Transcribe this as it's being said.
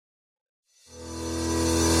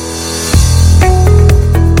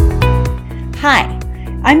Hi,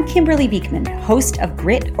 I'm Kimberly Beekman, host of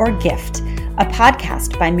Grit or Gift, a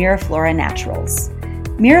podcast by Miraflora Naturals.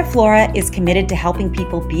 Miraflora is committed to helping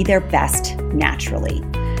people be their best naturally.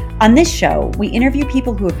 On this show, we interview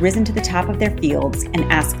people who have risen to the top of their fields and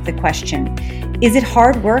ask the question, is it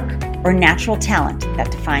hard work or natural talent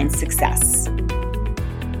that defines success?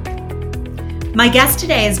 My guest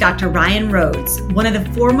today is Dr. Ryan Rhoades, one of the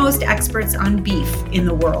foremost experts on beef in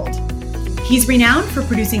the world. He's renowned for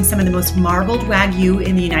producing some of the most marbled Wagyu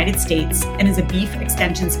in the United States and is a beef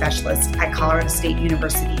extension specialist at Colorado State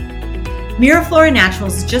University. Miraflora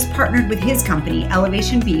Naturals just partnered with his company,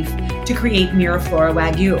 Elevation Beef, to create Miraflora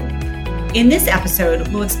Wagyu. In this episode,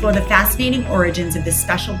 we'll explore the fascinating origins of this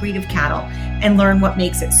special breed of cattle and learn what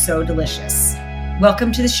makes it so delicious.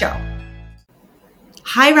 Welcome to the show.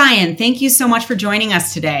 Hi, Ryan. Thank you so much for joining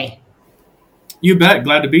us today. You bet.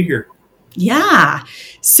 Glad to be here. Yeah.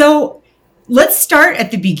 So let's start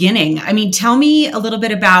at the beginning. I mean, tell me a little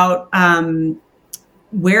bit about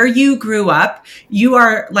where you grew up. You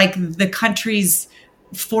are like the country's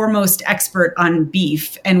foremost expert on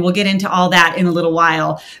beef, and we'll get into all that in a little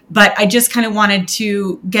while. But I just kind of wanted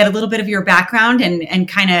to get a little bit of your background and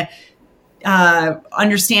kind of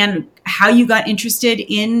understand how you got interested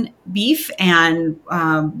in beef and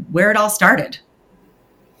where it all started.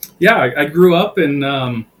 Yeah, I grew up in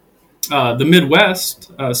the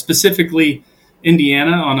Midwest, specifically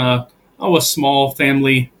Indiana, on a small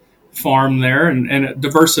family farm there, and a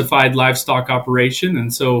diversified livestock operation.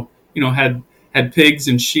 And so, had pigs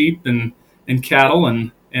and sheep and cattle,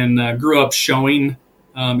 and grew up showing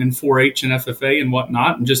in 4-H and FFA and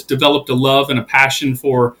whatnot, and just developed a love and a passion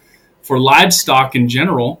for livestock in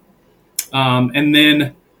general. And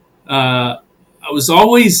then I was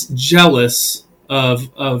always jealous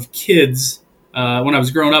of kids when I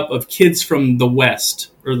was growing up, of kids from the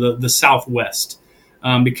West or the Southwest,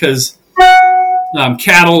 because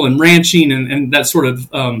cattle and ranching and that sort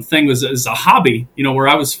of thing is a hobby, where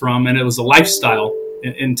I was from, and it was a lifestyle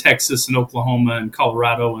in Texas and Oklahoma and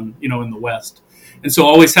Colorado and, in the West. And so I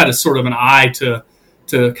always had a sort of an eye to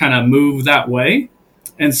kind of move that way.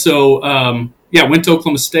 And so, went to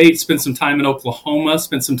Oklahoma State, spent some time in Oklahoma,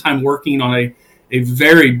 spent some time working on a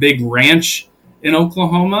very big ranch in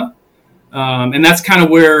Oklahoma. And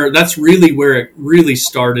that's really where it really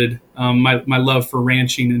started. My love for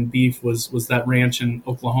ranching and beef was that ranch in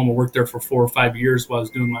Oklahoma. Worked there for 4 or 5 years while I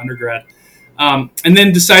was doing my undergrad. And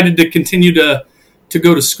then decided to continue to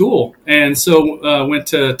go to school. And so went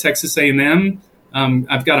to Texas A&M.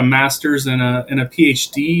 I've got a master's and a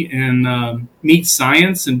PhD in meat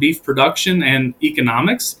science and beef production and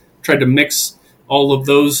economics. Tried to mix all of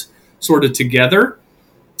those sort of together.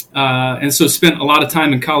 And so spent a lot of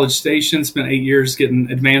time in College Station, spent 8 years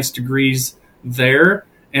getting advanced degrees there,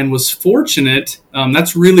 and was fortunate.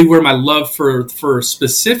 That's really where my love for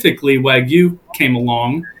specifically Wagyu came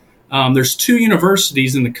along. There's 2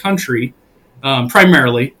 universities in the country,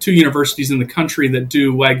 primarily 2 universities in the country that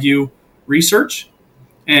do Wagyu research,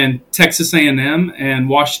 and Texas A&M and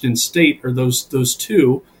Washington State are those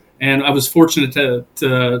 2. And I was fortunate to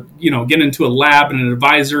get into a lab and an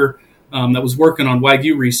advisor that was working on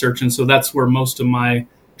Wagyu research, and so that's where most of my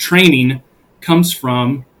training comes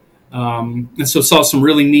from. And so saw some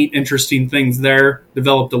really neat, interesting things there.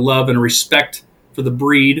 Developed a love and a respect for the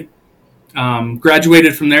breed.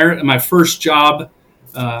 Graduated from there, and my first job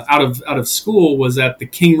out of school was at the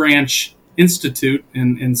King Ranch Institute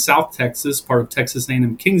in South Texas, part of Texas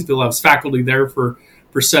A&M Kingsville. I was faculty there for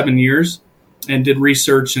 7 years, and did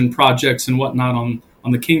research and projects and whatnot on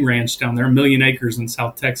the King Ranch down there, 1 million acres in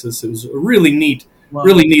South Texas. It was a really neat,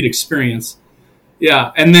 really neat experience.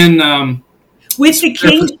 Yeah, and then with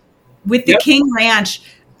the King Ranch,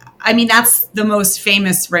 I mean, that's the most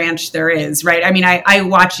famous ranch there is, right? I mean, I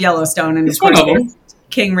watch Yellowstone, and of course there's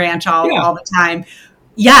King Ranch all the time.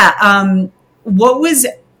 Yeah. What was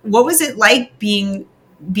it like being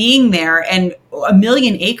there? And 1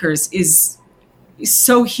 million acres is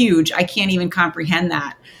so huge. I can't even comprehend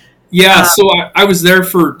that. Yeah, so I was there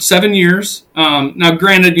for 7 years. Now,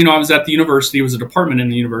 granted, I was at the university. It was a department in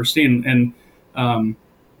the university, and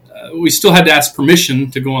we still had to ask permission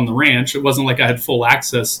to go on the ranch. It wasn't like I had full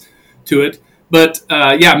access to it. But,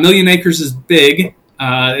 1 million acres is big.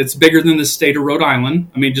 It's bigger than the state of Rhode Island.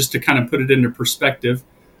 I mean, just to kind of put it into perspective.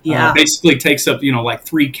 Basically takes up, like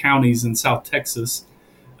 3 counties in South Texas.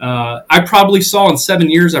 I probably saw in 7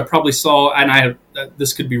 years, and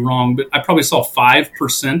this could be wrong, but I probably saw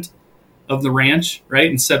 5% of the ranch, right?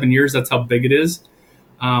 In 7 years, that's how big it is.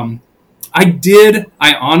 I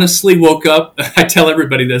honestly woke up, I tell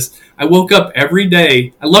everybody this, I woke up every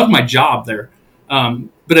day. I loved my job there,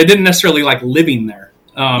 but I didn't necessarily like living there.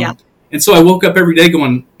 And so I woke up every day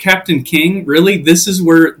going, Captain King, really? This is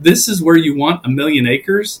where you want 1,000,000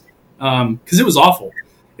 acres? Because it was awful.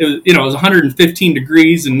 It was 115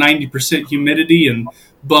 degrees and 90% humidity and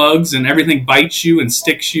bugs and everything bites you and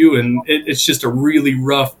sticks you. And it's just a really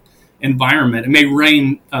rough environment. It may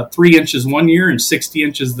rain 3 inches one year and 60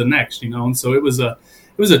 inches the next, And so it was a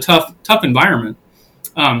tough environment.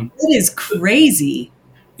 It is crazy.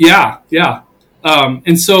 Yeah.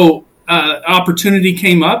 And so opportunity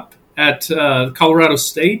came up at Colorado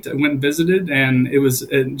State. I went and visited, and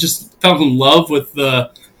it just fell in love with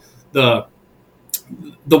the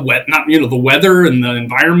the weather and the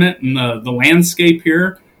environment and the landscape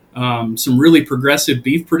here. Some really progressive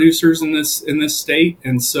beef producers in this state,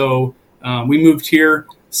 and so we moved here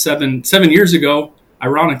seven years ago.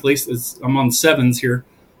 Ironically, I'm on sevens here.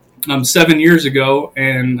 7 years ago,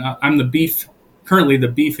 and I'm currently the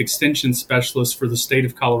beef extension specialist for the state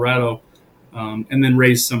of Colorado, and then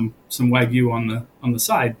raise some Wagyu on the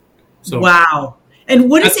side. So wow. And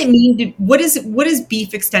what does it mean? What does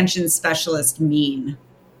beef extension specialist mean?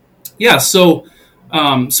 Yeah, so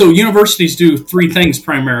universities do three things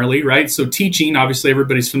primarily, right? So teaching, obviously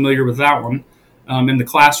everybody's familiar with that one, in the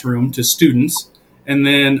classroom to students, and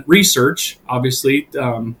then research, obviously,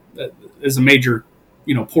 is a major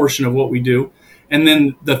portion of what we do. And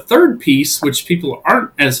then the third piece, which people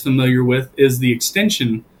aren't as familiar with, is the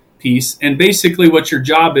extension piece. And basically what your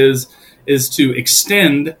job is to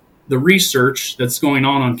extend the research that's going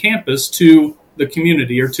on campus to the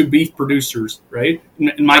community or to beef producers, right?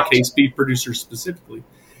 In my case, beef producers specifically.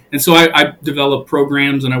 And so I develop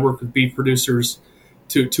programs and I work with beef producers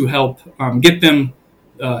to help get them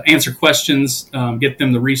answer questions, get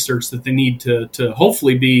them the research that they need to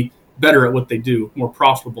hopefully be better at what they do, more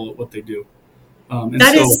profitable at what they do.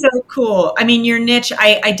 That is so cool. I mean, your niche,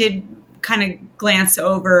 I did kind of glance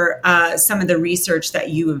over some of the research that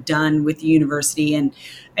you have done with the university. And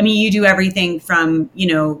I mean, you do everything from,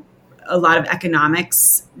 a lot of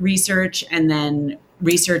economics research and then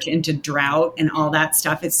research into drought and all that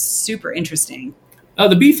stuff. It's super interesting.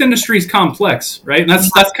 The beef industry is complex, right? And that's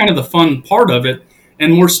kind of the fun part of it.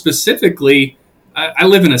 And more specifically, I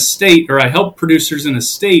live in a state, or I help producers in a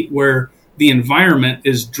state where the environment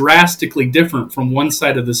is drastically different from one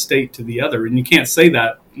side of the state to the other. And you can't say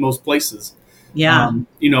that most places. Yeah.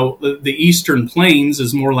 The Eastern Plains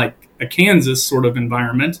is more like a Kansas sort of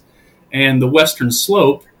environment. And the Western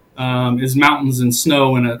Slope is mountains and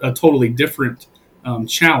snow and a totally different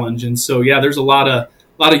challenge. And so, yeah, there's a lot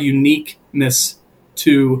of uniqueness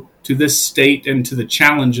to this state and to the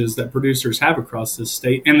challenges that producers have across this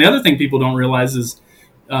state. And the other thing people don't realize is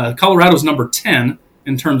Colorado's number 10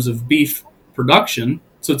 in terms of beef production.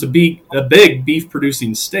 So it's a big beef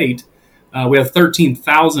producing state. We have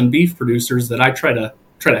 13,000 beef producers that I try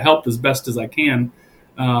to help as best as I can.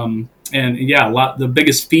 And yeah, the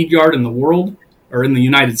biggest feed yard in the world, or in the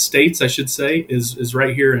United States, I should say, is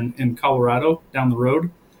right here in Colorado down the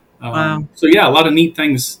road. Wow. So yeah, a lot of neat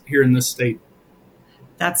things here in this state.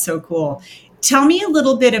 That's so cool. Tell me a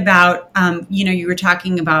little bit about, you were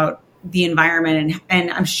talking about the environment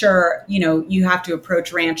and I'm sure, you have to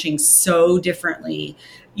approach ranching so differently,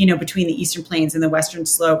 between the Eastern Plains and the Western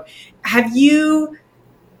Slope. Have you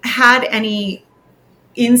had any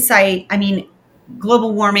insight? I mean,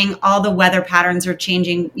 global warming, all the weather patterns are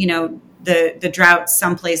changing, the drought,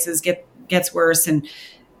 some places gets worse. And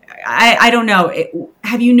I don't know.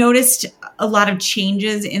 Have you noticed a lot of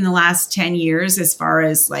changes in the last 10 years as far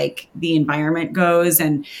as like the environment goes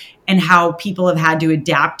and how people have had to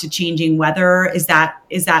adapt to changing weather? Is that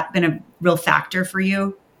been a real factor for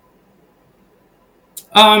you?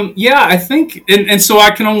 Yeah, I think, and so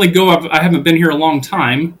I can only go, I haven't been here a long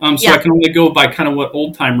time. I can only go by kind of what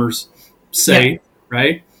old timers say,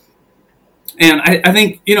 right? And I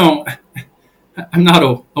think, I'm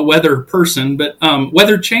not a weather person, but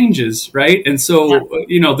weather changes, right? And so,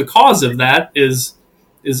 the cause of that is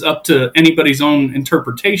up to anybody's own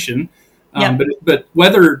interpretation. But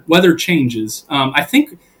weather changes. I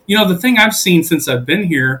think, the thing I've seen since I've been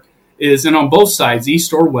here is, and on both sides,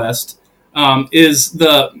 east or west, is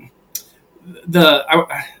the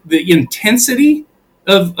intensity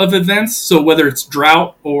of events. So whether it's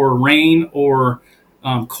drought or rain or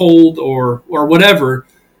cold or whatever,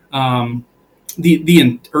 or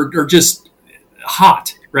just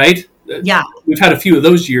hot, right? Yeah. We've had a few of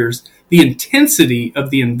those years. The intensity of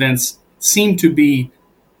the events seem to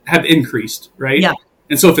have increased, right? Yeah.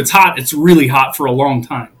 And so if it's hot, it's really hot for a long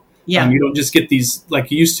time. Yeah. You don't just get these, like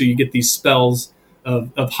you used to, you get these spells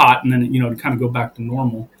of hot and then, to kind of go back to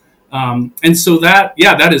normal. And so that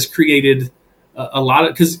has created a lot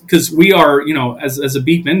of because we are, as a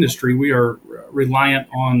beef industry, we are reliant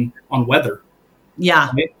on weather.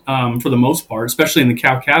 Yeah. Right? For the most part, especially in the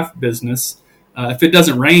cow calf business. If it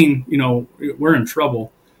doesn't rain, we're in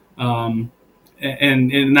trouble. And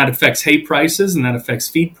that affects hay prices, and that affects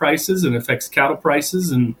feed prices, and affects cattle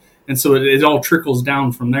prices. And so it all trickles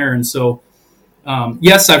down from there. And so,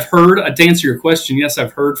 yes, I've heard, to answer your question, yes,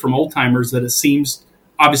 I've heard from old timers that it seems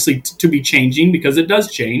obviously to be changing, because it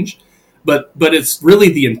does change, but it's really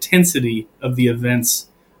the intensity of the events,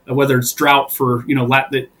 whether it's drought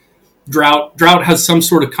that drought has some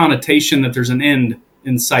sort of connotation that there's an end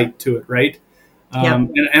in sight to it, right?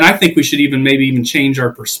 And I think we should maybe even change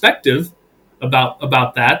our perspective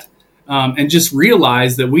about that, and just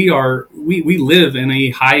realize that we live in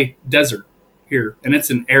a high desert here, and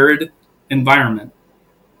it's an arid environment,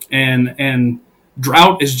 and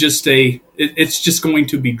drought is it's just going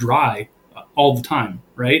to be dry all the time,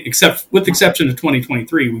 right? With exception of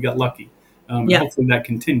 2023, we got lucky. Hopefully that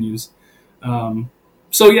continues.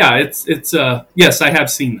 So yeah, it's yes, I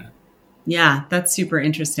have seen that. Yeah, that's super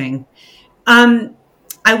interesting.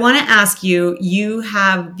 I want to ask you, you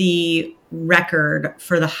have the record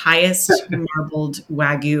for the highest marbled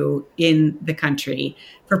Wagyu in the country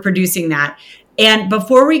for producing that. And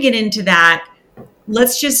before we get into that,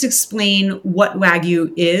 let's just explain what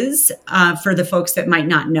Wagyu is for the folks that might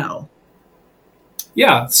not know.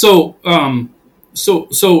 Yeah. So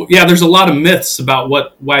yeah, there's a lot of myths about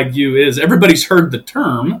what Wagyu is. Everybody's heard the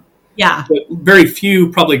term. Yeah. But very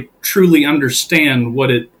few probably truly understand what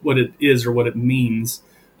it is or what it means.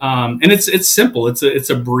 And it's simple. It's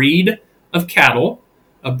a breed of cattle.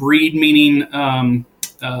 A breed meaning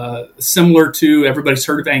similar to, everybody's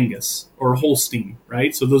heard of Angus or Holstein,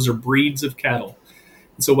 right? So those are breeds of cattle.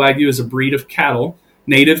 And so Wagyu is a breed of cattle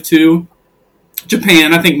native to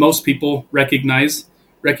Japan. I think most people recognize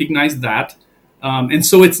that. And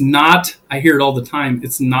so it's not, I hear it all the time,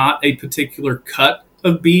 it's not a particular cut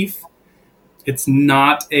of beef. It's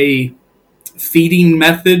not a feeding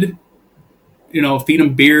method, feed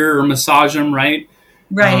them beer or massage them, right?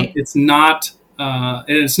 Right. It's not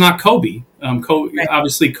Kobe. Right.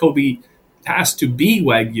 Obviously Kobe has to be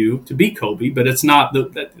Wagyu to be Kobe, but it's not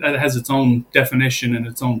that has its own definition and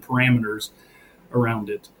its own parameters around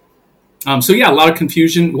it. So yeah, a lot of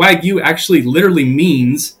confusion. Wagyu actually literally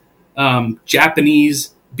means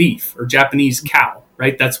Japanese beef or Japanese cow,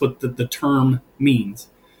 right? That's what the term means.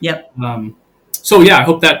 Yep. So yeah, I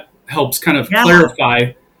hope that helps kind of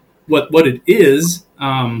clarify what it is.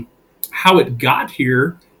 How it got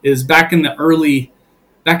here is back in the early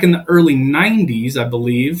 90s, I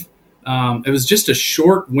believe. It was just a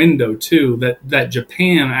short window too that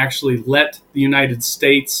Japan actually let the United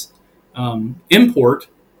States import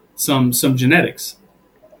some genetics,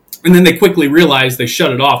 and then they quickly realized, they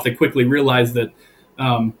shut it off. They quickly realized that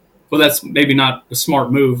that's maybe not a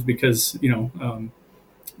smart move, because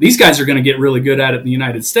these guys are going to get really good at it in the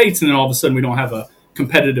United States, and then all of a sudden we don't have a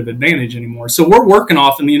competitive advantage anymore. So we're working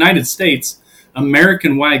off, in the United States,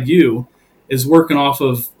 American Wagyu is working off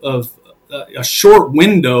of a short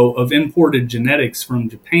window of imported genetics from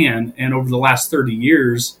Japan, and over the last 30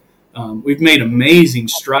 years, we've made amazing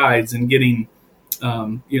strides in getting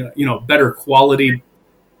better quality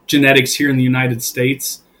genetics here in the United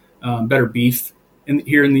States, better beef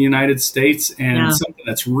here in the United States, and something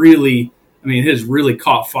that's really, it has really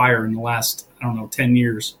caught fire in the last, 10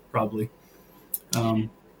 years probably.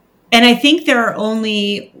 And I think there are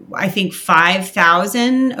only,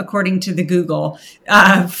 5,000, according to the Google,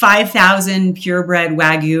 5,000 purebred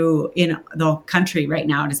Wagyu in the country right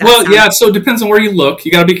now. Does that sound yeah, so it depends on where you look.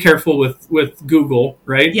 You got to be careful with Google,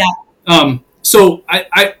 right? Yeah. So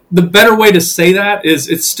the better way to say that is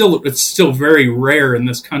it's still very rare in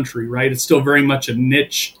this country, right? It's still very much a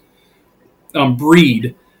niche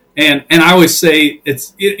breed. And I always say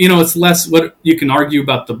it's less, what you can argue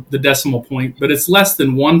about the decimal point, but it's less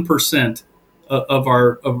than 1%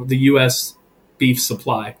 of the U.S. beef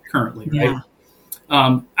supply currently, right?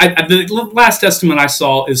 The last estimate I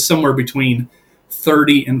saw is somewhere between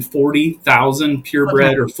 30 and 40,000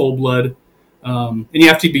 purebred or full blood. And you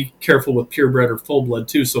have to be careful with purebred or full blood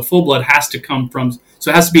too. So full blood has to it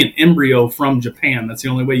has to be an embryo from Japan. That's the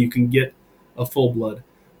only way you can get a full blood.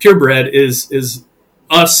 Purebred is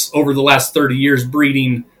us over the last 30 years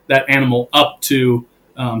breeding that animal up to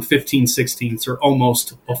 15 16ths or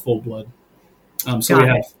almost a full blood. So we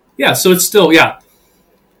have, so it's still,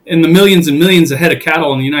 in the millions and millions of head of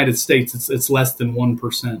cattle in the United States, it's less than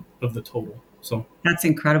 1% of the total. So that's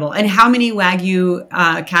incredible. And how many Wagyu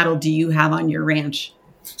cattle do you have on your ranch?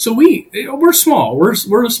 So we're small. We're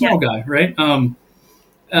a small guy, right?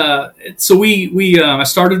 So I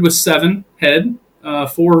started with 7 head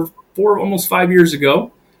four almost 5 years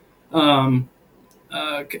ago.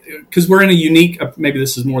 Because we're in a unique, maybe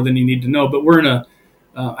this is more than you need to know, but we're in a,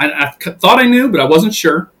 I thought I knew, but I wasn't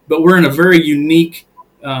sure, but we're in a very unique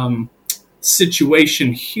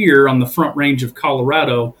situation here on the Front Range of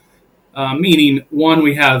Colorado, meaning one,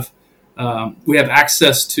 we have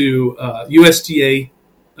access to USDA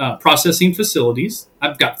processing facilities.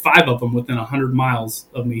 I've got 5 of them within 100 miles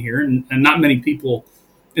of me here, and not many people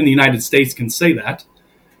in the United States can say that.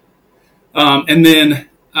 And then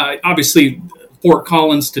obviously Fort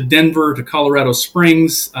Collins to Denver to Colorado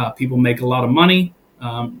Springs, people make a lot of money,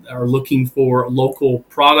 are looking for a local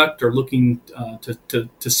product, or looking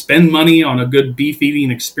to spend money on a good beef eating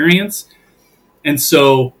experience. And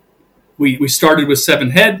so we started with 7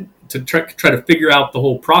 head to try to figure out the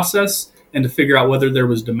whole process and to figure out whether there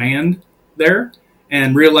was demand there,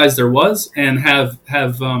 and realized there was, and have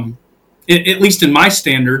at least in my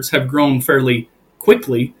standards, have grown fairly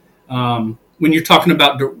quickly. When you're talking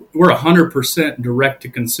about, we're 100% direct to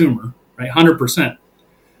consumer, right? 100%.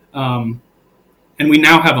 And we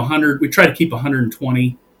now have 100. We try to keep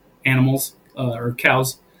 120 animals or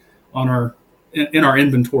cows on in our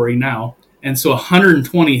inventory now, and so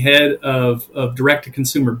 120 head of direct to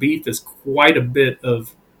consumer beef is quite a bit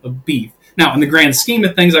of beef. Now, in the grand scheme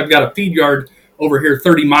of things, I've got a feed yard over here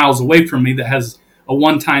 30 miles away from me that has a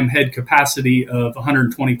one-time head capacity of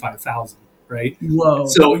 125,000. Right. Whoa.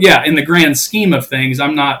 So yeah, in the grand scheme of things,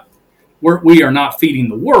 we are not feeding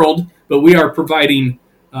the world, but we are providing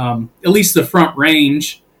at least the Front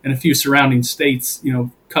Range and a few surrounding states,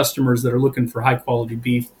 customers that are looking for high quality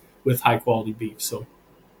beef with high quality beef. So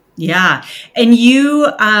yeah, and you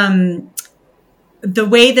the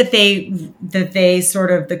way that they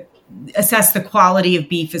sort of assess the quality of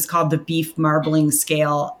beef is called the beef marbling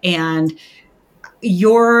scale, and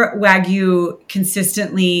your Wagyu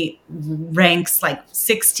consistently ranks like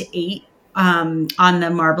 6 to 8 on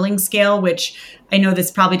the marbling scale, which I know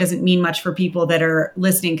this probably doesn't mean much for people that are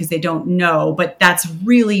listening because they don't know, but that's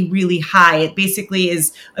really, really high. It basically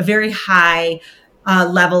is a very high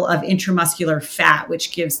level of intramuscular fat,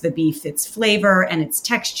 which gives the beef its flavor and its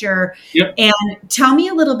texture. Yep. And tell me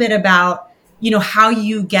a little bit about how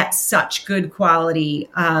you get such good quality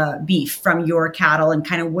beef from your cattle, and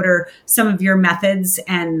kind of what are some of your methods,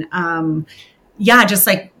 and just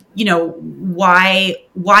like, why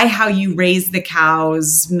how you raise the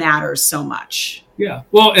cows matters so much. Yeah.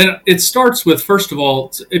 Well, and it starts with, first of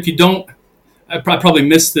all, if you don't, I probably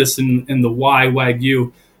missed this in the why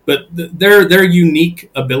Wagyu, but their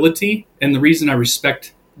unique ability, and the reason I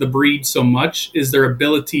respect the breed so much, is their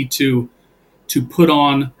ability to put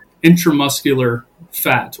on intramuscular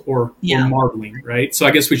fat or marbling, right? So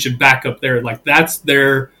I guess we should back up there. Like that's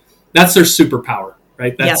their superpower,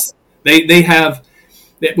 right? They have,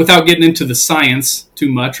 without getting into the science too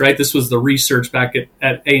much, right? This was the research back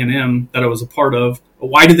at A&M that I was a part of.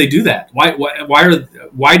 Why do they do that?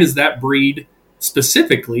 Why does that breed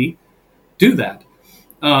specifically do that?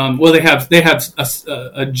 Well, they have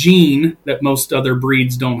a gene that most other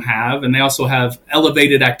breeds don't have, and they also have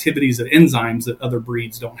elevated activities of enzymes that other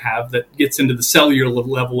breeds don't have, that gets into the cellular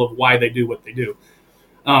level of why they do what they do.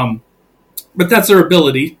 But that's their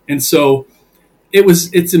ability, and so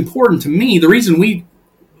it's important to me.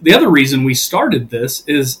 The other reason we started this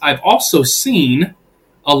is I've also seen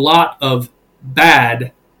a lot of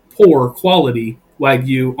poor quality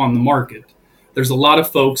Wagyu on the market. There's a lot of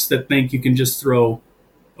folks that think you can just throw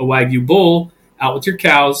a Wagyu bull out with your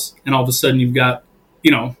cows, and all of a sudden you've got,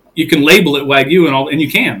 you can label it Wagyu and you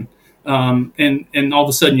can, and all of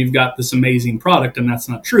a sudden you've got this amazing product, and that's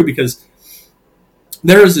not true, because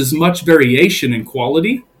there is as much variation in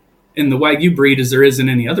quality in the Wagyu breed as there is in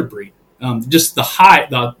any other breed. Just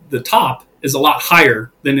the top is a lot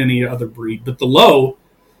higher than any other breed, but the low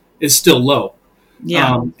is still low.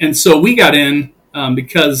 Yeah. And so we got in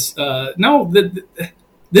because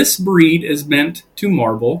this breed is meant to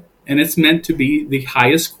marble, and it's meant to be the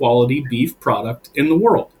highest quality beef product in the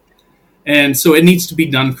world. And so it needs to be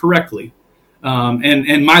done correctly.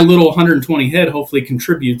 And my little 120 head hopefully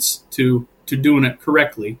contributes to doing it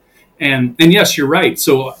correctly. And yes, you're right.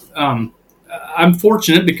 So I'm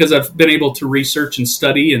fortunate because I've been able to research and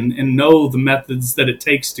study and know the methods that it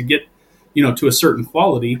takes to get, to a certain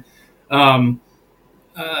quality. And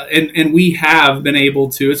we have been able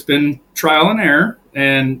to, it's been trial and error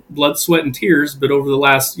and blood, sweat, and tears. But over the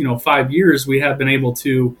last, 5 years, we have been able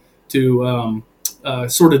to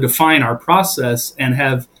sort of define our process and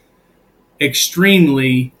have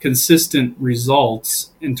extremely consistent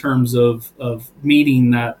results in terms of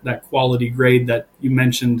meeting that quality grade that you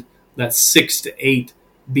mentioned, that 6 to 8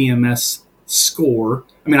 BMS score.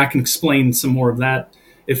 I mean, I can explain some more of that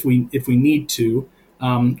if we need to.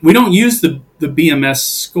 We don't use the BMS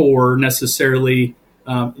score necessarily.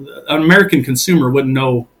 An American consumer wouldn't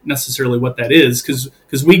know necessarily what that is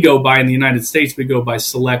because we go by, in the United States, we go by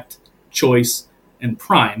Select, Choice, and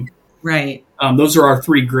Prime. Right. Those are our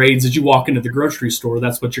three grades. As you walk into the grocery store,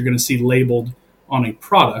 that's what you're going to see labeled on a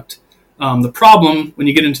product. The problem when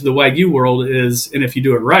you get into the Wagyu world is, and if you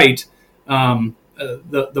do it right,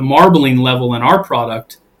 the marbling level in our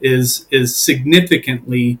product is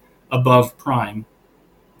significantly above Prime.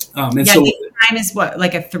 So Prime is what,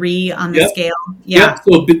 like a 3 on the scale? Yeah. Yep.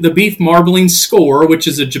 So the beef marbling score, which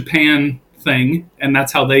is a Japan thing, and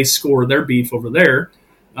that's how they score their beef over there.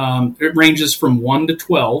 It ranges from 1 to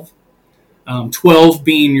 12. 12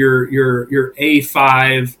 being your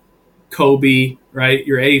A5 Kobe, right?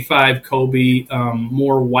 Your A5 Kobe,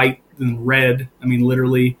 more white than red. I mean,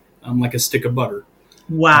 literally like a stick of butter.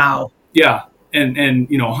 Wow. Yeah. And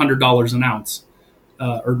 $100 an ounce,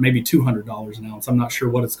 or maybe $200 an ounce. I'm not sure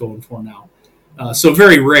what it's going for now. So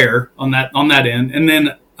very rare on that end. And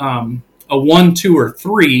then a 1, 2, or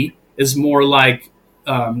 3 is more like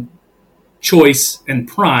Choice and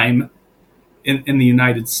Prime in the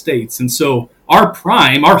United States. And so our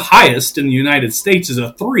Prime, our highest in the United States, is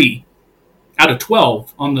a 3 out of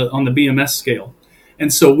 12 on the BMS scale.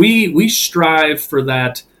 And so we strive for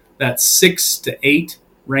that 6 to 8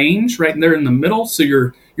 range right there in the middle. So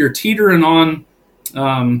you're teetering on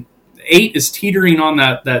 8 is teetering on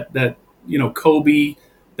that Kobe,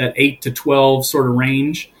 that 8 to 12 sort of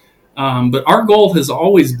range. But our goal has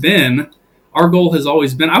always been I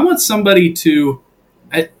want somebody to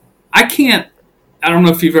I don't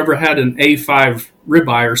know if you've ever had an A5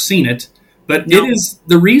 ribeye or seen it, but no. It is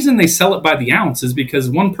the reason they sell it by the ounce is because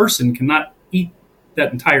one person cannot eat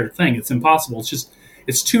that entire thing. It's impossible.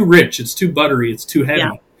 It's too rich. It's too buttery. It's too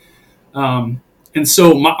heavy. Yeah. And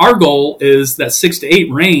so our goal is that 6 to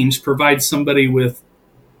 8 range provides somebody with,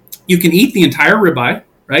 you can eat the entire ribeye,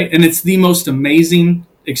 right? And it's the most amazing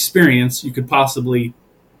experience you could possibly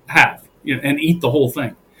have, and eat the whole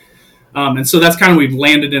thing. And so that's kind of, we've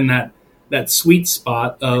landed in that sweet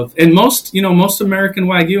spot of, and most American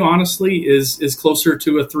Wagyu honestly is closer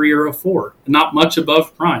to a 3 or a 4, not much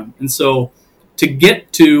above Prime. And so to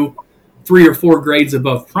get to 3 or 4 grades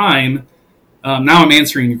above Prime, now I'm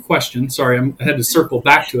answering your question. Sorry, I had to circle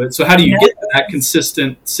back to it. So how do you get to that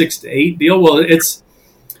consistent 6 to 8 deal? Well,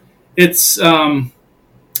 it's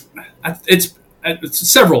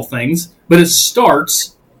several things, but it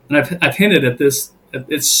starts, and I've hinted at this.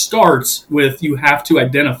 It starts with, you have to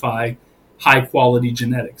identify high quality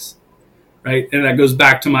genetics, right? And that goes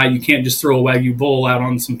back to you can't just throw a Wagyu bull out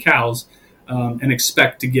on some cows and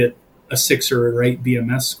expect to get a 6 or 8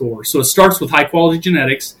 BMS score. So it starts with high quality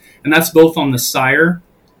genetics, and that's both on the sire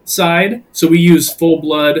side. So we use full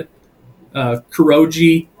blood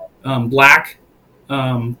Kuroji, black,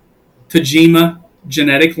 Tajima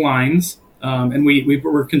genetic lines, and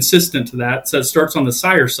we're consistent to that. So it starts on the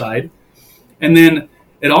sire side, and then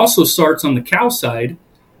it also starts on the cow side.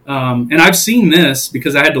 And I've seen this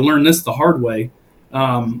because I had to learn this the hard way.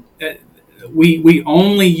 We will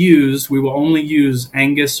only use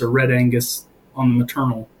Angus or Red Angus on the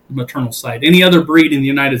maternal side. Any other breed in the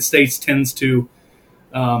United States tends to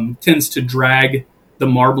drag the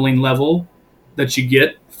marbling level that you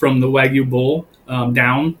get from the Wagyu bull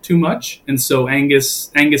down too much. And so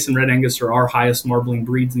Angus and Red Angus are our highest marbling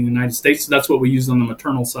breeds in the United States. So that's what we use on the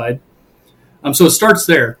maternal side. So it starts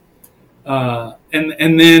there.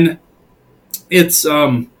 And then it's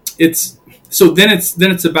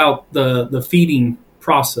about the feeding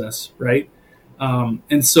process, right?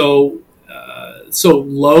 And so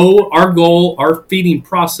our feeding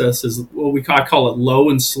process is what I call it low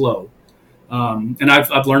and slow. And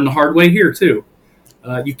I've learned the hard way here too.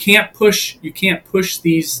 You can't push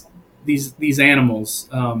these animals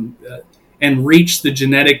and reach the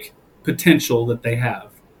genetic potential that they have.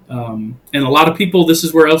 And a lot of people, this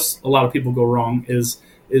is where else a lot of people go wrong is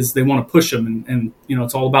they want to push them, and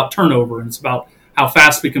it's all about turnover, and it's about how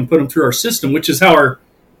fast we can put them through our system, which is how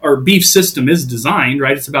our beef system is designed,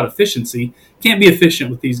 right? It's about efficiency. Can't be efficient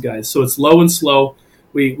with these guys, so it's low and slow.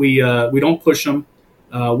 We don't push them.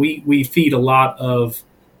 We feed a lot of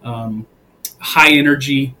high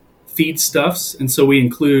energy feedstuffs, and so we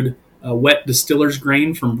include wet distiller's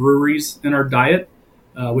grain from breweries in our diet,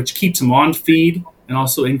 which keeps them on feed and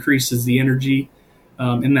also increases the energy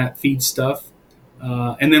in that feed stuff.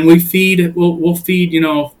 And then we'll feed,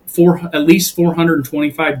 at least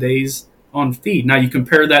 425 days on feed. Now you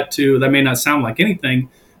compare that may not sound like anything,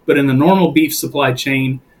 but in the normal beef supply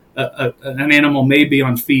chain, an animal may be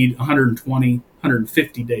on feed 120,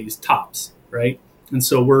 150 days tops. right? And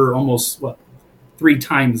so we're almost 3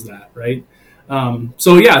 times that, right?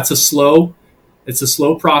 So yeah, it's a slow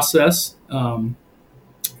process. And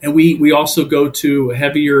we also go to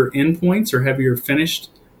heavier endpoints or heavier finished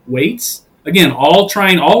weights. Again,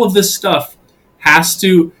 all of this stuff has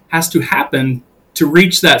to happen to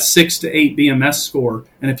reach that 6 to 8 BMS score.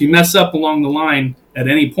 And if you mess up along the line at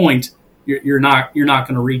any point, you're not going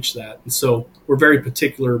to reach that. And so we're very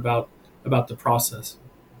particular about the process.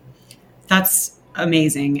 That's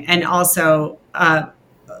amazing, and also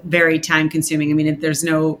very time consuming. I mean, it's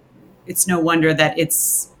no wonder that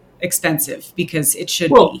it's expensive, because it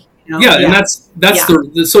should be. Yeah, and that's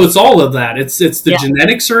so it's all of that. It's the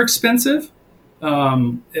genetics are expensive,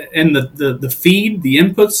 and the feed, the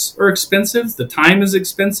inputs are expensive. The time is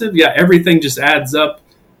expensive. Yeah, everything just adds up.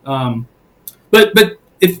 But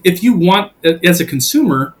if you want, as a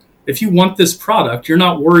consumer, if you want this product, you're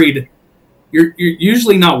not worried. You're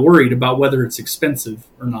usually not worried about whether it's expensive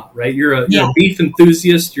or not, right? You're a beef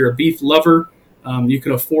enthusiast. You're a beef lover. You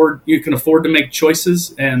can afford to make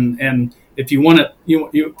choices, and if you want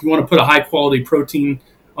to put a high quality protein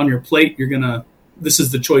on your plate, this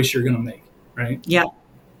is the choice you're gonna make, right? Yeah.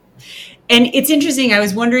 And it's interesting. I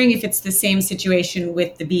was wondering if it's the same situation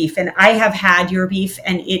with the beef, and I have had your beef,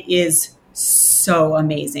 and it is so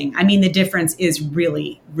amazing. I mean, the difference is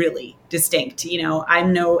really, really distinct.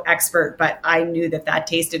 I'm no expert, but I knew that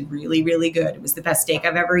tasted really, really good. It was the best steak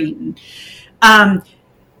I've ever eaten. And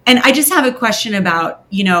I just have a question about,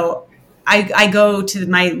 I go to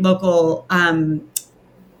my local,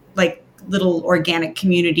 little organic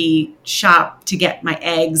community shop to get my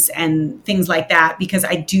eggs and things like that, because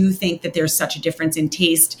I do think that there's such a difference in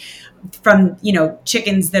taste from,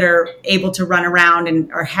 chickens that are able to run around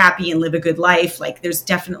and are happy and live a good life. Like, there's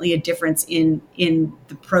definitely a difference in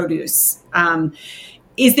the produce.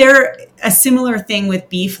 Is there a similar thing with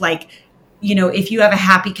beef? Like, if you have a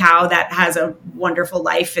happy cow that has a wonderful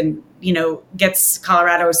life and, gets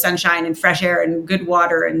Colorado sunshine and fresh air and good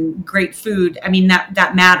water and great food, I mean,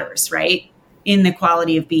 that matters, right? In the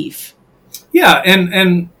quality of beef. Yeah.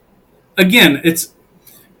 And again, it's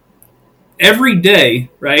every day,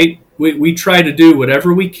 right? We try to do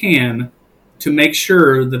whatever we can to make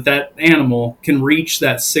sure that animal can reach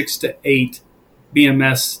that 6 to 8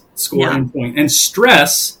 BMS score endpoint, and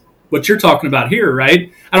stress, what you're talking about here,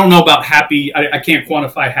 right? I don't know about happy. I can't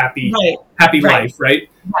quantify happy life, right?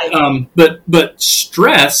 Right. But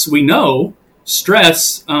stress, we know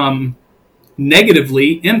stress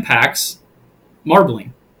negatively impacts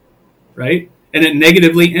marbling, right? And it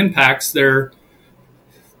negatively impacts their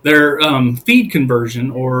feed conversion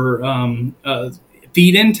or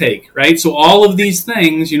feed intake, right? So all of these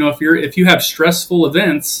things, if you have stressful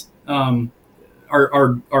events,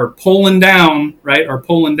 are pulling down, right? Are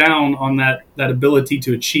pulling down on that ability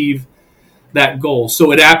to achieve that goal.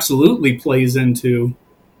 So it absolutely plays into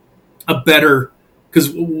a better,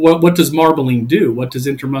 because what does marbling do? What does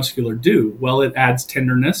intramuscular do? Well, it adds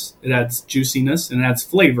tenderness, it adds juiciness, and it adds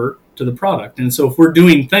flavor to the product. And so if we're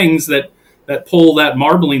doing things that pull that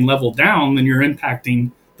marbling level down, then you're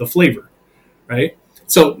impacting the flavor, right?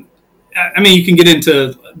 So, I mean, you can get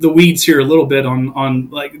into the weeds here a little bit on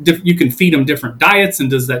you can feed them different diets, and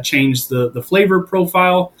does that change the flavor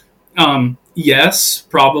profile? Yes,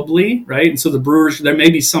 probably, right? And so the brewers, there may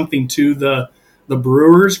be something to the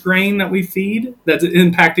brewer's grain that we feed that's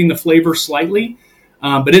impacting the flavor slightly,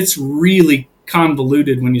 but it's really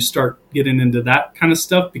convoluted when you start getting into that kind of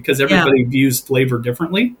stuff, because everybody views flavor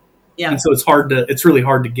differently. Yeah. And so it's really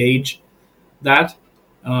hard to gauge that.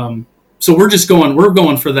 So we're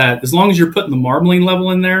going for that. As long as you're putting the marbling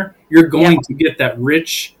level in there, you're going to get that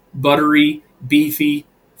rich, buttery, beefy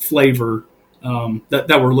flavor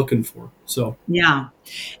that we're looking for. So yeah.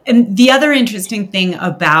 And the other interesting thing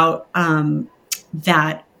about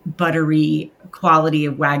that buttery quality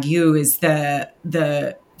of Wagyu is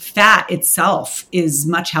the fat itself is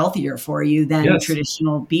much healthier for you than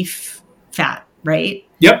traditional beef fat, right?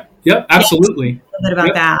 Yep, absolutely. A little bit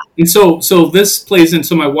about that. And so this plays in.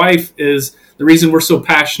 So my wife is the reason we're so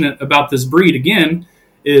passionate about this breed. Again,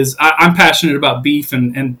 is I'm passionate about beef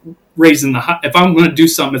and raising if I'm going to do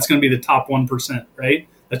something, it's going to be the top 1%, right?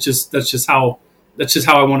 That's just how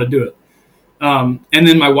I want to do it. And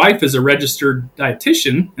then my wife is a registered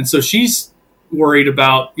dietitian, and so she's worried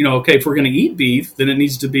about, okay, if we're going to eat beef, then it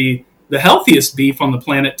needs to be the healthiest beef on the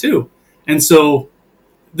planet too. And so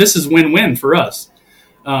this is win-win for us.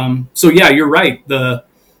 So yeah, you're right.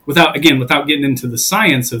 Without getting into the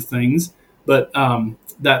science of things, but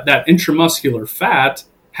that intramuscular fat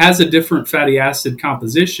has a different fatty acid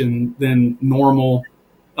composition than normal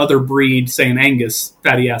other breed, say an Angus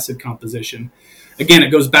fatty acid composition. Again,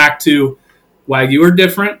 it goes back to Wagyu are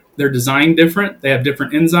different. They're designed different. They have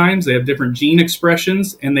different enzymes. They have different gene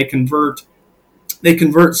expressions, and they convert.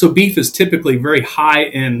 So beef is typically very high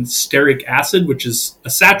in stearic acid, which is a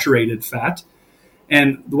saturated fat.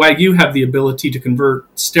 And the Wagyu have the ability to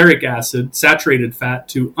convert stearic acid, saturated fat,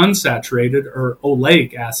 to unsaturated or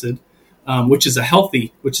oleic acid, which is a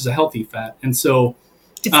healthy fat. And so,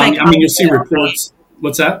 it's like you'll see reports. Right?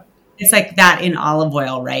 What's that? It's like that in olive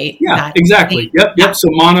oil, right? Yeah, that exactly. Yep. Yeah. So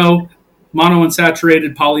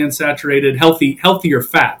monounsaturated, polyunsaturated, healthier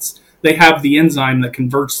fats. They have the enzyme that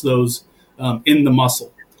converts those in the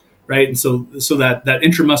muscle, right? And so that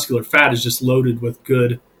intramuscular fat is just loaded with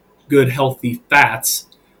good healthy fats.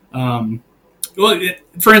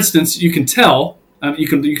 For instance, you can tell, you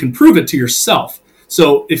can prove it to yourself.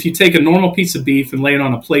 So if you take a normal piece of beef and lay it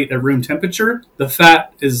on a plate at room temperature, the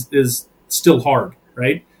fat is still hard,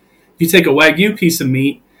 right? If you take a Wagyu piece of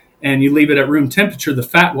meat and you leave it at room temperature, the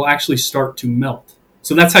fat will actually start to melt.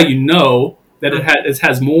 So that's how you know that it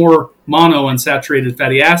has more monounsaturated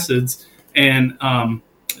fatty acids, and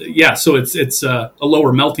so it's a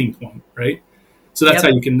lower melting point, right? So that's how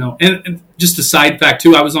you can know. And just a side fact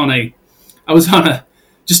too, I was on a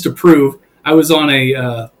just to prove, I was on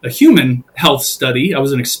a human health study. I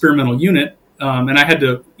was an experimental unit, and I had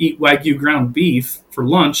to eat Wagyu ground beef for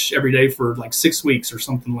lunch every day for like 6 weeks or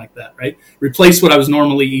something like that, right? Replace what I was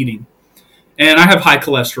normally eating. And I have high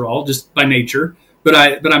cholesterol just by nature, but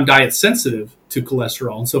I'm diet sensitive to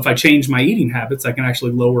cholesterol. And so if I change my eating habits, I can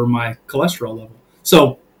actually lower my cholesterol level.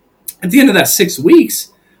 So at the end of that 6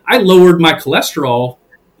 weeks, I lowered my cholesterol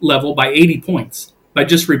level by 80 points by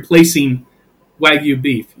just replacing Wagyu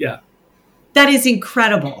beef. Yeah. That is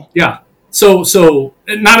incredible. Yeah. So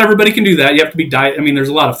not everybody can do that. You have to be diet. I mean, there's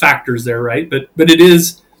a lot of factors there, right? But it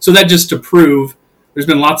is, so that just to prove, there's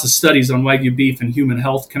been lots of studies on Wagyu beef and human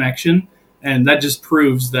health connection. And that just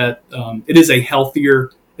proves that it is a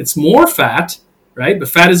healthier, it's more fat, right? But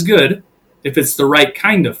fat is good if it's the right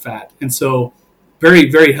kind of fat. And so very,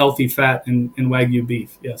 very healthy fat in Wagyu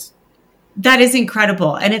beef. Yes. That is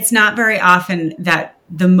incredible. And it's not very often that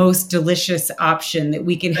the most delicious option that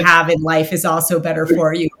we can have in life is also better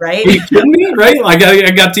for you, right? Are you kidding me? Right? Like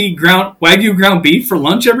I got to eat Wagyu ground beef for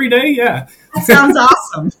lunch every day. Yeah. That sounds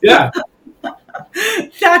awesome. Yeah.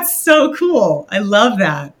 That's so cool. I love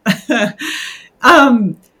that.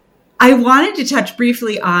 I wanted to touch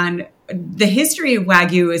briefly on the history of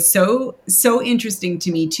Wagyu is so interesting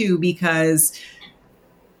to me too, because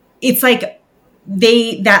it's like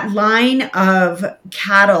that line of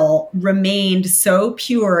cattle remained so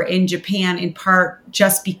pure in Japan, in part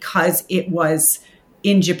just because it was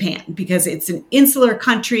in Japan, because it's an insular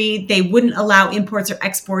country. They wouldn't allow imports or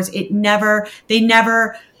exports. They never,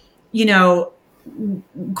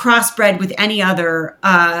 crossbred with any other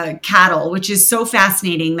cattle, which is so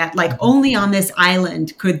fascinating that like only on this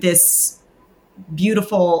island could this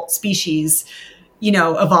beautiful species,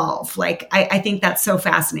 evolve. Like, I think that's so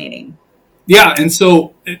fascinating. Yeah. And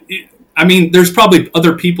so, there's probably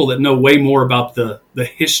other people that know way more about the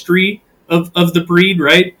history of the breed,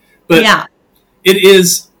 right? But yeah, it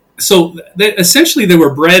is. So essentially they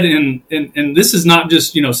were bred in, and this is not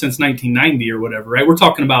just, since 1990 or whatever, right? We're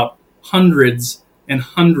talking about hundreds and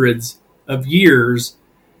hundreds of years.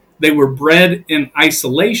 They were bred in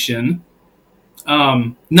isolation,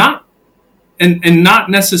 not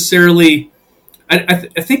necessarily.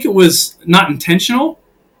 I think it was not intentional.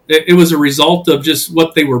 It was a result of just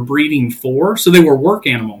what they were breeding for. So they were work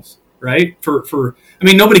animals, right?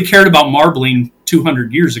 Nobody cared about marbling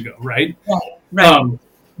 200 years ago, right? Right.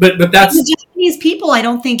 But that's the Japanese people. I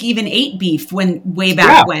don't think even ate beef way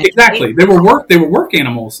back when. Exactly. Right? They were work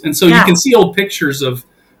animals, and so you can see old pictures of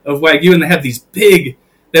Wagyu, and they have these big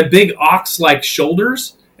ox-like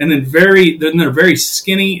shoulders, and then they're very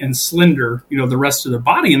skinny and slender. The rest of their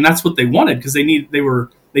body, and that's what they wanted because they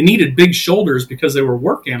needed big shoulders because they were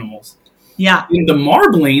work animals. Yeah. And the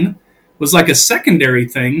marbling was like a secondary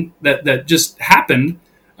thing that just happened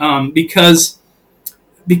because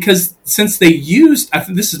since they used,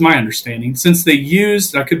 this is my understanding,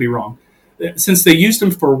 I could be wrong, since they used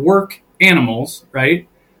them for work animals, right?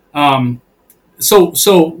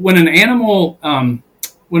 So when an animal,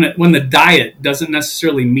 when the diet doesn't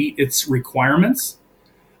necessarily meet its requirements,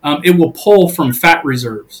 it will pull from fat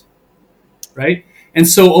reserves, right? And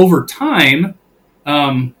so over time,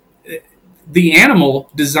 the animal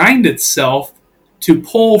designed itself to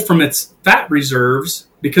pull from its fat reserves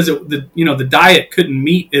because the diet couldn't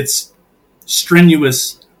meet its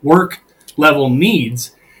strenuous work level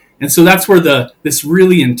needs. And so that's where this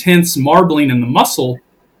really intense marbling in the muscle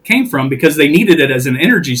came from, because they needed it as an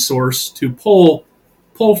energy source to pull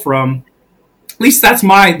from least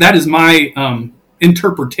that is my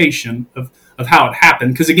interpretation of how it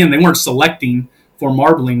happened. Because again, they weren't selecting for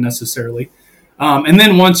marbling necessarily. And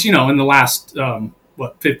then once, in the last,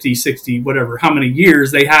 50, 60, whatever, how many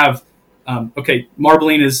years they have,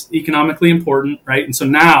 marbling is economically important, right? And so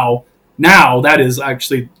now that is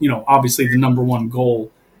actually, obviously the number one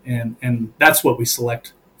goal. And that's what we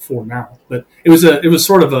select for now. But it was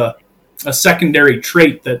sort of a secondary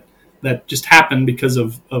trait that just happened because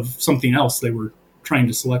of something else they were trying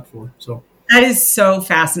to select for. So that is so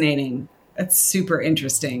fascinating. That's super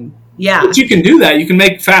interesting. Yeah. But you can do that. You can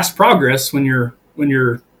make fast progress when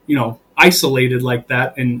you're isolated like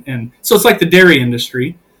that. And so it's like the dairy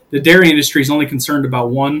industry. The dairy industry is only concerned about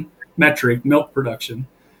one metric, milk production.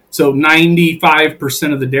 So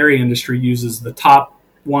 95% of the dairy industry uses the top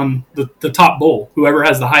one, the top bull, whoever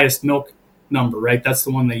has the highest milk number, right? That's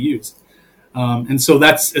the one they use. And so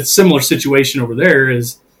it's a similar situation over there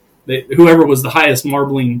is whoever was the highest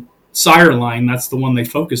marbling sire line, that's the one they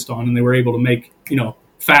focused on, and they were able to make,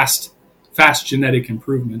 fast genetic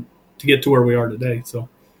improvement to get to where we are today. So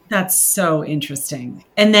that's so interesting.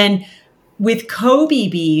 And then with Kobe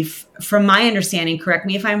beef, from my understanding, correct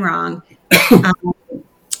me if I'm wrong,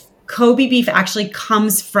 Kobe beef actually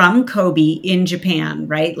comes from Kobe in Japan,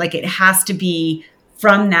 right? Like it has to be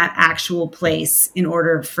from that actual place in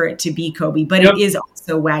order for it to be Kobe, but It is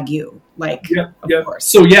also Wagyu, of course.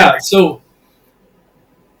 So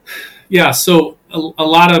a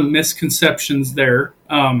lot of misconceptions there.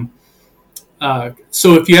 So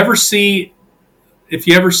if you ever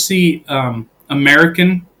see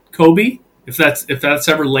American Kobe, if that's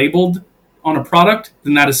ever labeled on a product,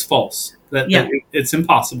 then that is false. That it's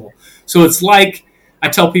impossible. So it's like, I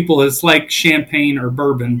tell people, it's like champagne or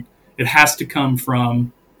bourbon. It has to come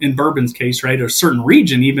from, in bourbon's case, right, a certain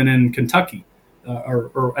region, even in Kentucky,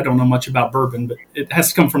 or I don't know much about bourbon, but it has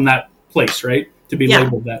to come from that place, right, to be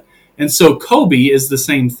labeled that. And so Kobe is the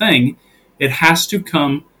same thing. It has to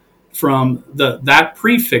come from that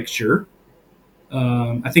prefecture.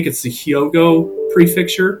 I think it's the Hyogo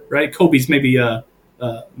prefecture, right? Kobe's maybe a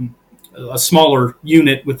smaller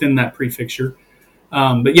unit within that prefecture.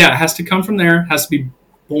 But yeah, it has to come from there. It has to be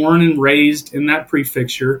born and raised in that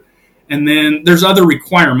prefecture. And then there's other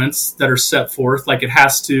requirements that are set forth, like it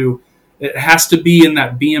has to be in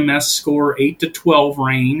that BMS score 8 to 12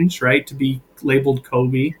 range, right, to be labeled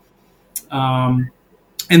Kobe. And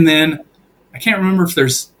then I can't remember if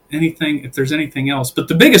there's anything else, but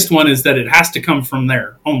the biggest one is that it has to come from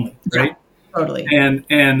there only, right? Yeah, totally.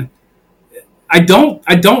 And I've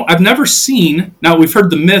never seen, now we've heard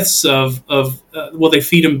the myths of they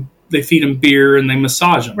feed them beer and they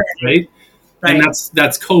massage them, right? And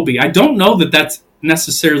that's Kobe. I don't know that that's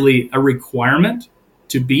necessarily a requirement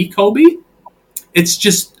to be Kobe. It's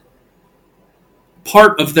just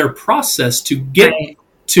part of their process to get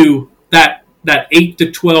to that 8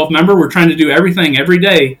 to 12. Remember, we're trying to do everything every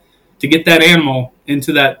day to get that animal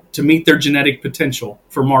into that, to meet their genetic potential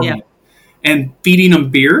for marbling. Yeah. And feeding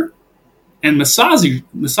them beer and massaging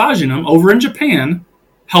them over in Japan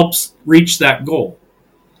helps reach that goal.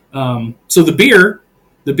 So the beer,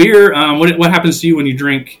 what happens to you when you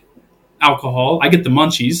drink alcohol? I get the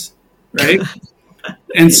munchies, right?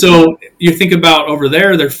 And so you think about over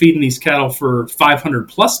there, they're feeding these cattle for 500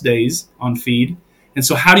 plus days on feed. And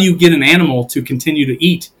so how do you get an animal to continue to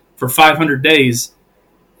eat for 500 days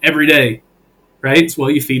every day, right? Well,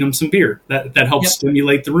 you feed them some beer. That helps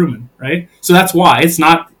stimulate the rumen, right? So that's why. It's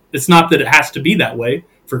not that it has to be that way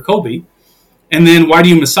for Kobe. And then why do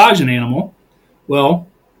you massage an animal? Well,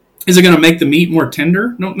 is it going to make the meat more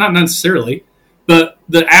tender? No, not necessarily. But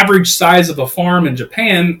the average size of a farm in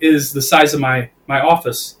Japan is the size of my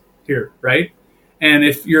office here, right? And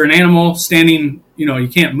if you're an animal standing, you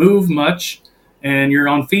can't move much, and you're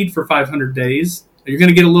on feed for 500 days, you're going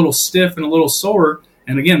to get a little stiff and a little sore.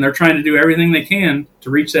 And again, they're trying to do everything they can to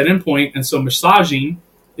reach that endpoint. And so massaging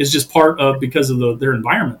is just part of, because of their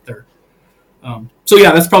environment there. So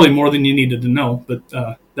yeah, that's probably more than you needed to know, but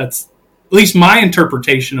that's at least my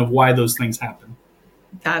interpretation of why those things happen.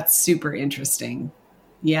 That's super interesting.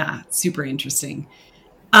 Yeah, super interesting.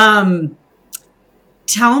 Tell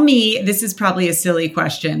me, this is probably a silly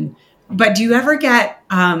question, but do you ever get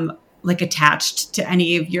attached to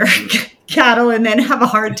any of your cattle and then have a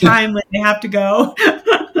hard time when they have to go?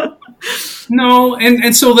 No,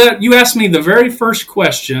 and so that you asked me the very first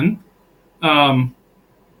question. The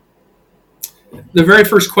very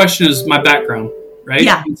first question is my background, right?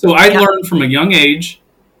 Yeah. So I learned from a young age.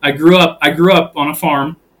 I grew up on a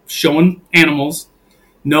farm showing animals,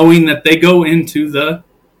 knowing that they go into the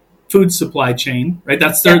food supply chain, right?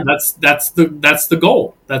 That's the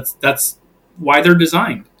goal. That's why they're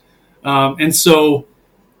designed. And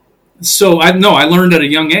I learned at a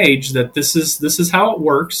young age that this is how it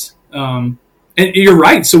works. And you're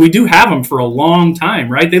right. So we do have them for a long time,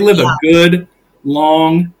 right? They live a good,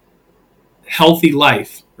 long, healthy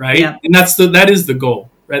life, right? Yeah. And that is the goal,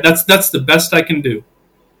 right? That's the best I can do.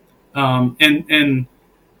 And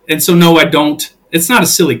so no, I don't. It's not a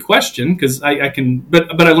silly question because I can,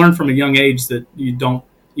 but I learned from a young age that you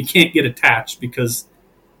can't get attached because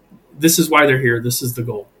this is why they're here. This is the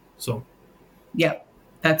goal. So, yep,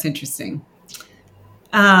 that's interesting.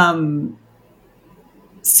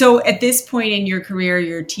 So at this point in your career,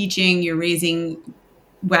 you're teaching, you're raising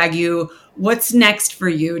Wagyu. What's next for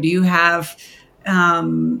you? Do you have,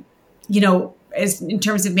 as in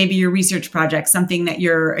terms of maybe your research project, something that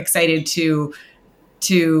you're excited to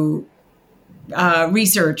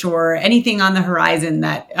research, or anything on the horizon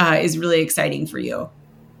that is really exciting for you?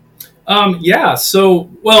 Yeah.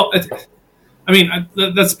 So, well,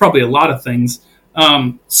 that's probably a lot of things.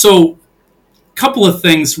 So, a couple of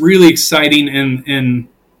things really exciting in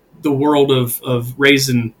the world of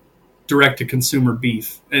raising direct-to-consumer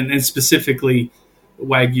beef, and specifically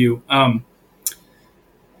Wagyu.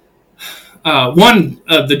 One,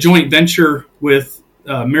 the joint venture with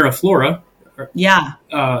Miraflora. Yeah.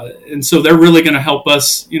 And so they're really going to help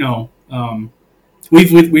us. We've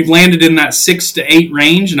landed in that 6 to 8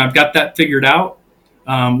 range, and I've got that figured out.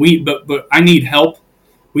 But I need help.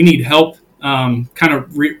 We need help,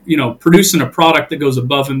 producing a product that goes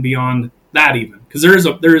above and beyond that, even because there's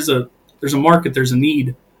a market, there's a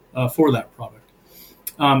need for that product,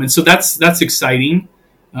 and so that's exciting.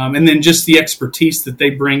 And then just the expertise that they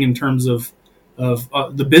bring in terms of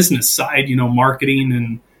the business side,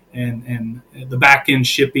 marketing and the back end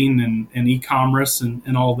shipping and e-commerce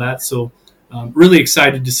and all that. So really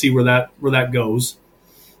excited to see where that goes.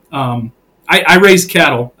 I raise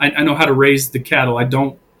cattle. I know how to raise the cattle.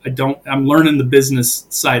 I'm learning the business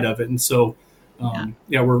side of it. And so,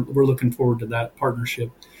 we're looking forward to that partnership.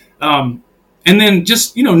 And then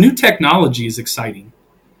just, new technology is exciting.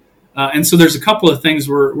 And so there's a couple of things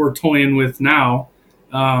we're toying with now.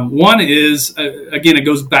 One is, again, it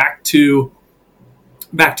goes back to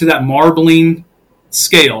that marbling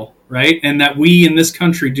scale, right? And that we in this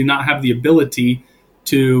country do not have the ability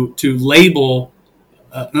to label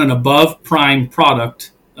an above prime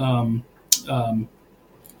product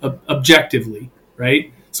objectively,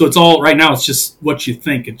 right? So it's all right now. It's just what you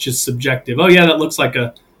think. It's just subjective. Oh yeah, that looks like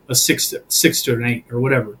a 6 to an 8 or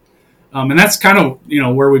whatever. And that's kind of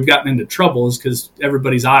where we've gotten into trouble, is because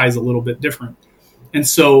everybody's eye is a little bit different. And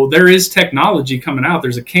so there is technology coming out.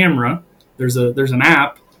 There's a camera. There's an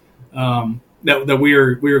app that we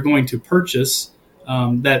are going to purchase.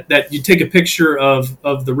 That you take a picture of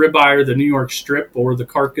the ribeye or the New York strip or the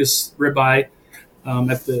carcass ribeye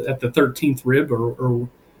at the 13th rib,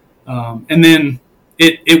 and then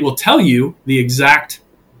it will tell you the exact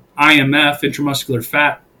IMF, intramuscular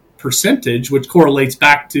fat percentage, which correlates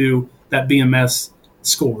back to that BMS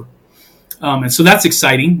score. And so that's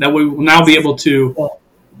exciting that we will now be able to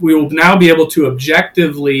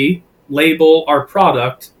objectively label our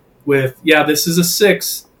product with, this is a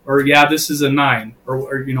 6, or this is a 9, or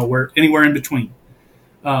where anywhere in between.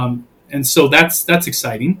 And so that's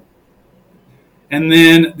exciting. And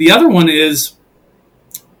then the other one is,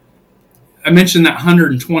 I mentioned that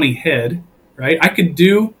 120 head, right?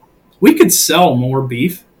 We could sell more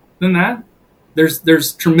beef than that.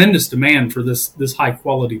 There's tremendous demand for this high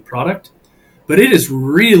quality product, but it is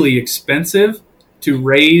really expensive to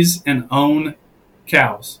raise and own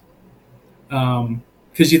cows.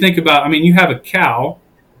 Because you think about, you have a cow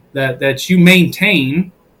that you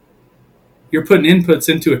maintain. You're putting inputs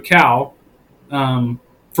into a cow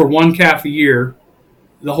for one calf a year,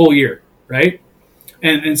 the whole year, right?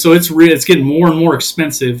 And so it's getting more and more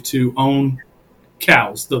expensive to own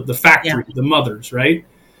cows, the factory, the mothers, right?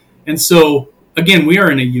 And so again, we are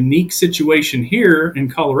in a unique situation here in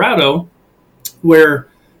Colorado where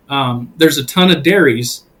there's a ton of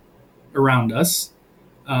dairies around us.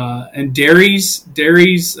 And dairies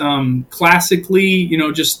classically,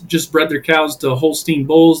 just bred their cows to Holstein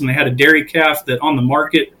bulls, and they had a dairy calf that on the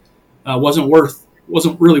market wasn't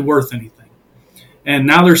really worth anything. And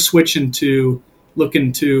now they're switching to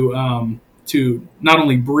looking to not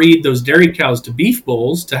only breed those dairy cows to beef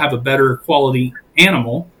bulls to have a better quality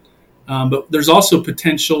animal, but there's also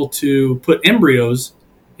potential to put embryos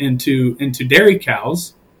into dairy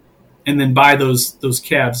cows and then buy those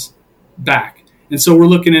calves back. And so we're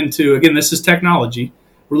looking into, again, this is technology.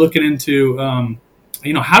 We're looking into,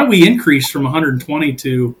 how do we increase from 120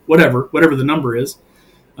 to whatever the number is?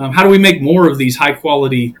 How do we make more of these high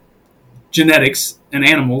quality genetics and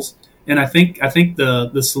animals? And I think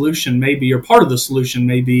the solution may be, or part of the solution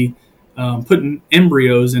may be, putting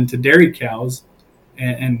embryos into dairy cows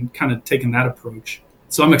and kind of taking that approach.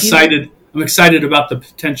 So I'm excited. I'm excited about the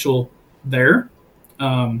potential there.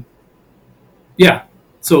 Yeah.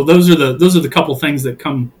 So those are the couple things that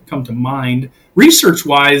come to mind. Research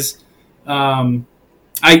wise, and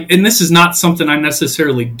this is not something I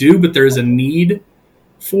necessarily do, but there is a need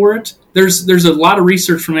for it. There's a lot of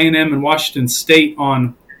research from A&M and Washington State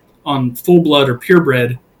on full blood or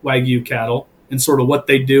purebred Wagyu cattle and sort of what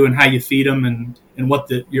they do and how you feed them and what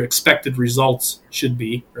your expected results should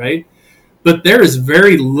be, right? But there is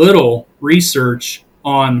very little research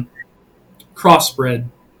on crossbred.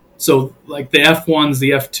 So like the F1s,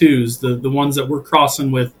 the F2s, the ones that we're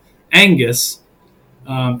crossing with Angus,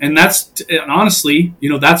 and honestly,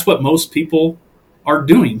 that's what most people are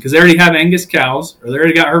doing because they already have Angus cows or they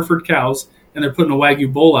already got Hereford cows and they're putting a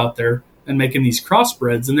Wagyu bull out there and making these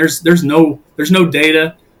crossbreds. And there's no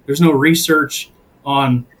data, there's no research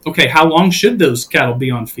on, okay, how long should those cattle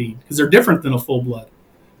be on feed? Because they're different than a full blood.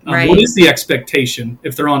 Right. What is the expectation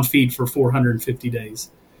if they're on feed for 450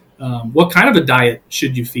 days? What kind of a diet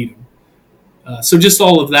should you feed them? So just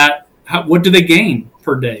all of that, what do they gain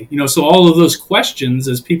per day? So all of those questions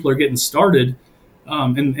as people are getting started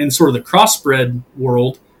in sort of the crossbred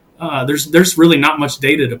world, there's really not much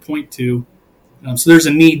data to point to. So there's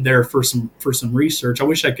a need there for some research. I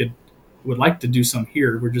wish would like to do some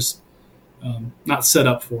here. We're just not set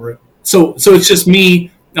up for it. So it's just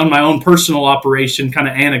me on my own personal operation, kind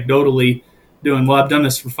of anecdotally doing, well, I've done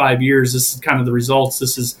this for 5 years. This is kind of the results.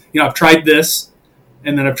 This is, I've tried this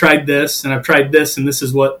and then I've tried this and I've tried this and this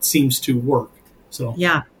is what seems to work. So,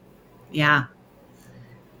 yeah.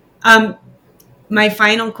 My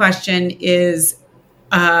final question is,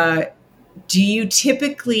 do you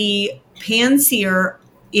typically pan sear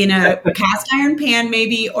in a cast iron pan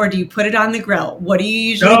maybe, or do you put it on the grill? What do you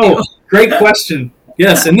usually do? Great question.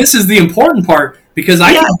 Yes. And this is the important part because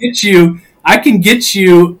I can get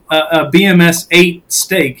you a BMS 8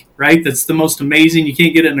 steak, right? That's the most amazing. You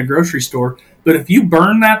can't get it in a grocery store. But if you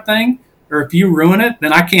burn that thing or if you ruin it,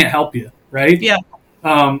 then I can't help you, right? Yeah.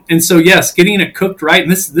 And so, yes, getting it cooked right.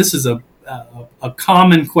 And this is a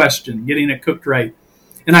common question, getting it cooked right.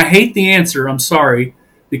 And I hate the answer. I'm sorry.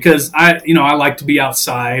 Because I like to be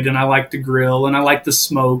outside and I like to grill and I like to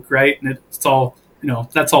smoke, right? And it's all,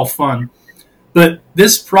 that's all fun. But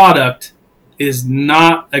this product is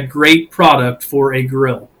not a great product for a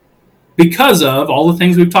grill because of all the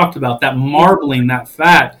things we've talked about, that marbling, that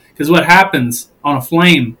fat. Because what happens on a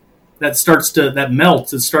flame that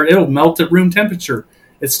melts, it'll melt at room temperature.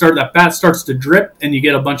 That fat starts to drip and you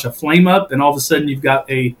get a bunch of flame up and all of a sudden you've got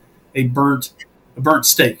a burnt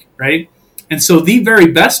steak, right? And so the very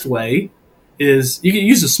best way is you can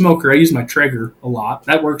use a smoker. I use my Traeger a lot.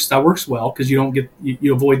 That works well because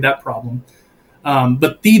you avoid that problem.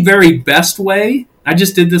 But the very best way, I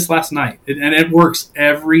just did this last night, and it works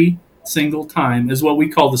every single time, is what we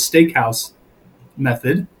call the steakhouse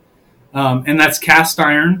method. And that's cast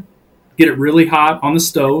iron. Get it really hot on the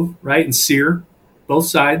stove, right, and sear both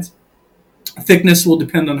sides. Thickness will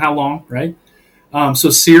depend on how long, right? So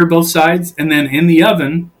sear both sides, and then in the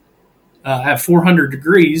oven at 400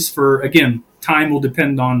 degrees for, again, time will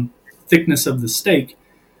depend on thickness of the steak.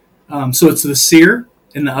 So it's the sear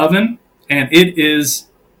in the oven, and if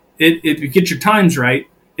you get your times right,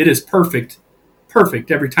 it is perfect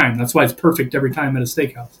every time. That's why it's perfect every time at a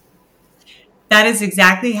steakhouse. That is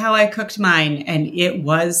exactly how I cooked mine, and it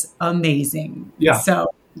was amazing. Yeah.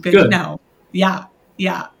 So good to know. Yeah.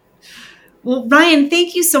 Well, Ryan,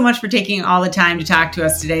 thank you so much for taking all the time to talk to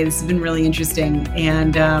us today. This has been really interesting.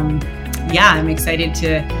 And I'm excited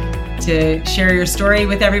to share your story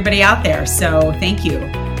with everybody out there. So thank you.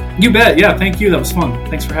 You bet. Yeah, thank you. That was fun.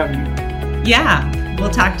 Thanks for having me. Yeah, we'll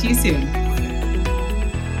talk to you soon.